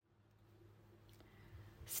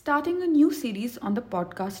starting a new series on the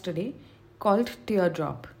podcast today called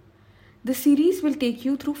Teardrop. The series will take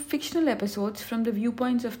you through fictional episodes from the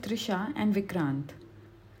viewpoints of Trisha and Vikrant.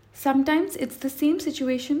 Sometimes it's the same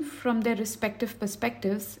situation from their respective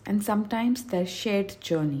perspectives, and sometimes their shared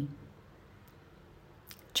journey.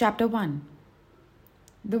 Chapter 1.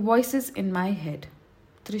 The Voices in My Head.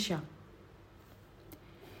 Trisha.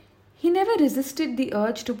 He never resisted the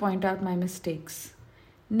urge to point out my mistakes,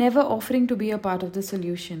 never offering to be a part of the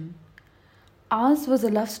solution. Ours was a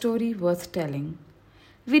love story worth telling.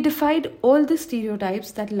 We defied all the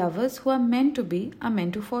stereotypes that lovers who are meant to be are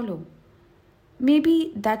meant to follow.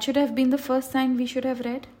 Maybe that should have been the first sign we should have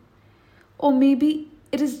read. Or maybe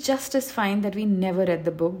it is just as fine that we never read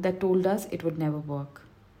the book that told us it would never work.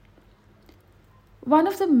 One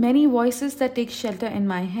of the many voices that take shelter in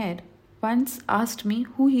my head once asked me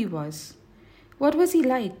who he was. What was he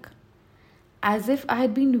like? As if I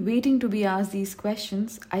had been waiting to be asked these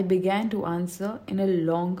questions, I began to answer in a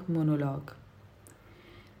long monologue.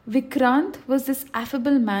 Vikrant was this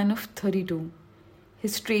affable man of 32.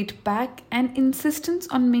 His straight back and insistence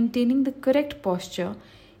on maintaining the correct posture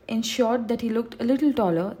ensured that he looked a little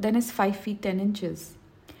taller than his 5 feet 10 inches.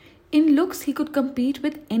 In looks, he could compete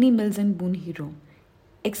with any Mills and Boon hero.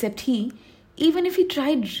 Except he, even if he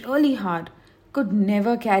tried really hard, could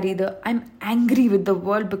never carry the "I'm angry with the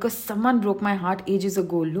world because someone broke my heart ages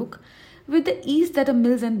ago" look with the ease that a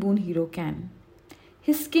Mills and Boon hero can.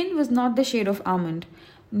 His skin was not the shade of almond,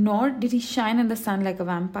 nor did he shine in the sun like a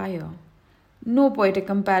vampire. No poetic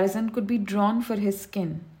comparison could be drawn for his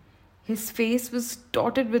skin. His face was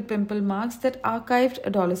dotted with pimple marks that archived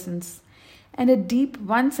adolescence, and a deep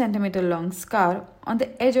 1 centimeter long scar on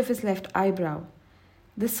the edge of his left eyebrow.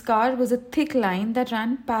 The scar was a thick line that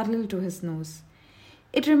ran parallel to his nose.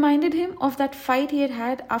 It reminded him of that fight he had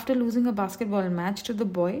had after losing a basketball match to the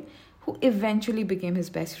boy who eventually became his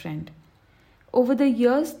best friend. Over the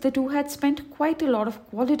years, the two had spent quite a lot of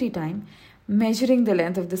quality time measuring the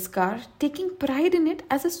length of the scar, taking pride in it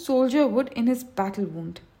as a soldier would in his battle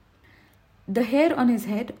wound. The hair on his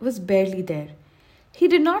head was barely there. He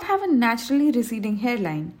did not have a naturally receding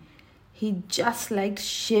hairline. He just liked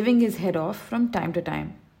shaving his head off from time to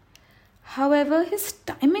time. However, his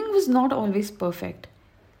timing was not always perfect.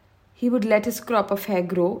 He would let his crop of hair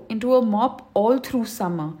grow into a mop all through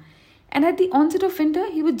summer, and at the onset of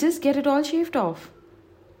winter, he would just get it all shaved off.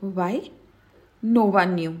 Why? No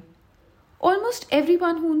one knew. Almost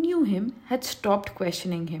everyone who knew him had stopped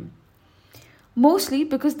questioning him. Mostly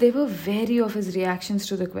because they were wary of his reactions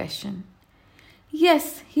to the question.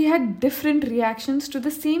 Yes, he had different reactions to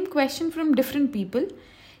the same question from different people.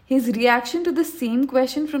 His reaction to the same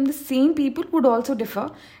question from the same people would also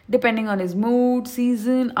differ depending on his mood,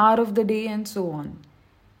 season, hour of the day, and so on.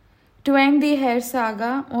 To end the hair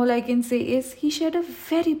saga, all I can say is he shared a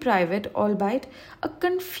very private, albeit a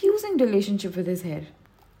confusing relationship with his hair.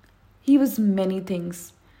 He was many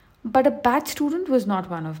things, but a bad student was not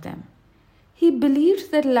one of them. He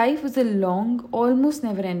believed that life was a long, almost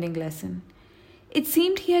never-ending lesson. It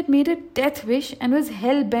seemed he had made a death wish and was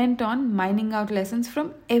hell-bent on mining out lessons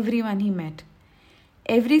from everyone he met,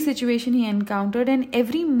 every situation he encountered, and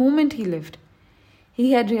every moment he lived.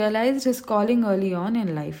 He had realized his calling early on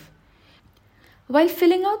in life. While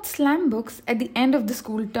filling out slam books at the end of the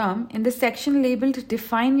school term in the section labeled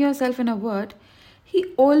 "Define Yourself in a Word," he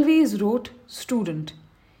always wrote "student."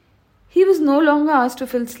 He was no longer asked to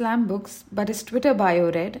fill slam books, but his Twitter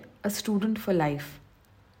bio read, "A student for life."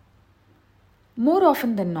 More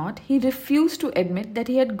often than not, he refused to admit that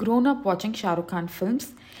he had grown up watching Shah Rukh Khan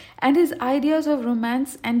films, and his ideas of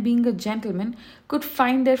romance and being a gentleman could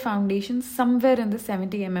find their foundation somewhere in the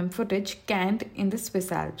 70mm footage canned in the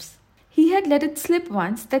Swiss Alps. He had let it slip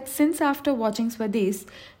once that since after watching Swades,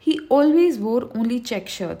 he always wore only check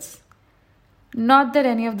shirts. Not that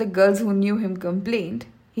any of the girls who knew him complained,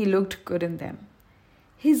 he looked good in them.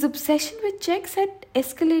 His obsession with checks had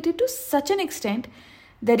escalated to such an extent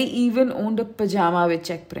that he even owned a pajama with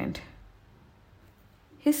check print.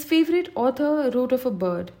 His favorite author wrote of a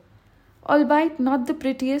bird, albeit not the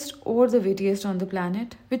prettiest or the wittiest on the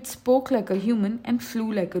planet, which spoke like a human and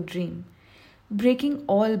flew like a dream, breaking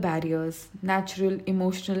all barriers, natural,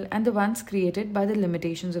 emotional, and the ones created by the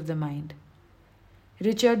limitations of the mind.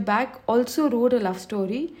 Richard Bach also wrote a love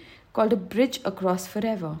story called A Bridge Across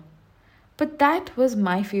Forever. But that was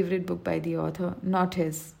my favorite book by the author, not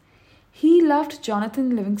his. He loved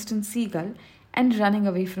Jonathan Livingston Seagull and Running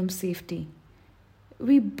Away from Safety.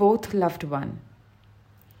 We both loved one.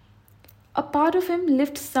 A part of him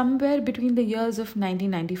lived somewhere between the years of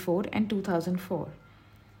 1994 and 2004.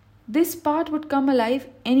 This part would come alive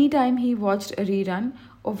anytime he watched a rerun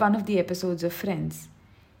of one of the episodes of Friends.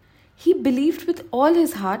 He believed with all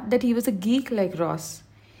his heart that he was a geek like Ross.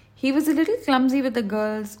 He was a little clumsy with the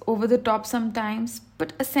girls, over the top sometimes,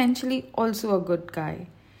 but essentially also a good guy.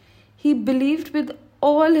 He believed with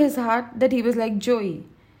all his heart that he was like Joey.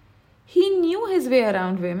 He knew his way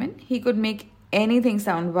around women. He could make anything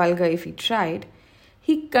sound vulgar if he tried.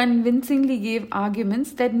 He convincingly gave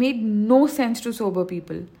arguments that made no sense to sober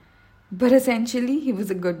people. But essentially, he was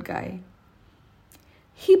a good guy.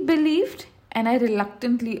 He believed, and I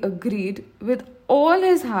reluctantly agreed with all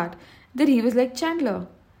his heart, that he was like Chandler.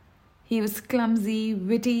 He was clumsy,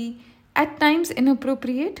 witty, at times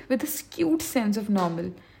inappropriate, with a skewed sense of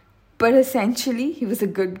normal. But essentially, he was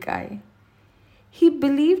a good guy. He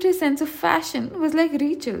believed his sense of fashion was like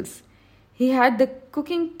Rachel's. He had the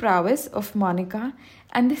cooking prowess of Monica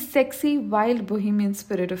and the sexy, wild bohemian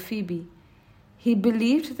spirit of Phoebe. He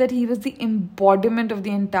believed that he was the embodiment of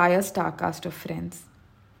the entire star cast of Friends.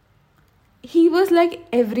 He was like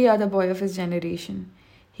every other boy of his generation.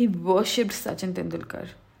 He worshipped Sachin Tendulkar.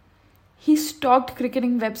 He stalked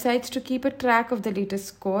cricketing websites to keep a track of the latest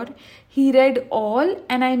score. He read all,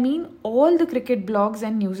 and I mean all, the cricket blogs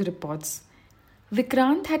and news reports.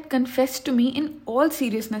 Vikrant had confessed to me in all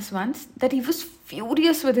seriousness once that he was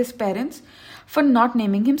furious with his parents for not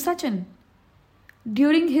naming him Sachin.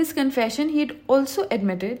 During his confession, he had also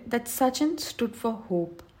admitted that Sachin stood for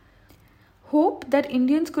hope. Hope that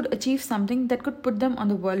Indians could achieve something that could put them on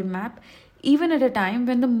the world map, even at a time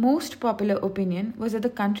when the most popular opinion was that the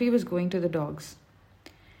country was going to the dogs.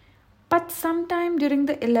 But sometime during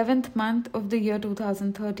the 11th month of the year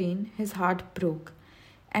 2013, his heart broke,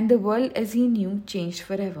 and the world as he knew changed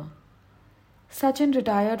forever. Sachin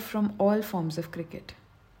retired from all forms of cricket.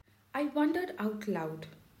 I wondered out loud.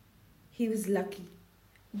 He was lucky.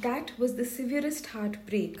 That was the severest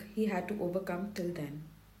heartbreak he had to overcome till then.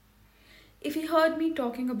 If he heard me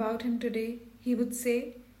talking about him today, he would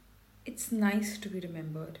say, "It's nice to be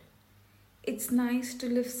remembered. It's nice to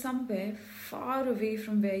live somewhere far away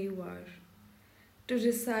from where you are, to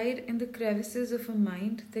reside in the crevices of a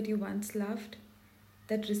mind that you once loved,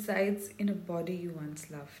 that resides in a body you once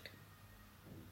loved."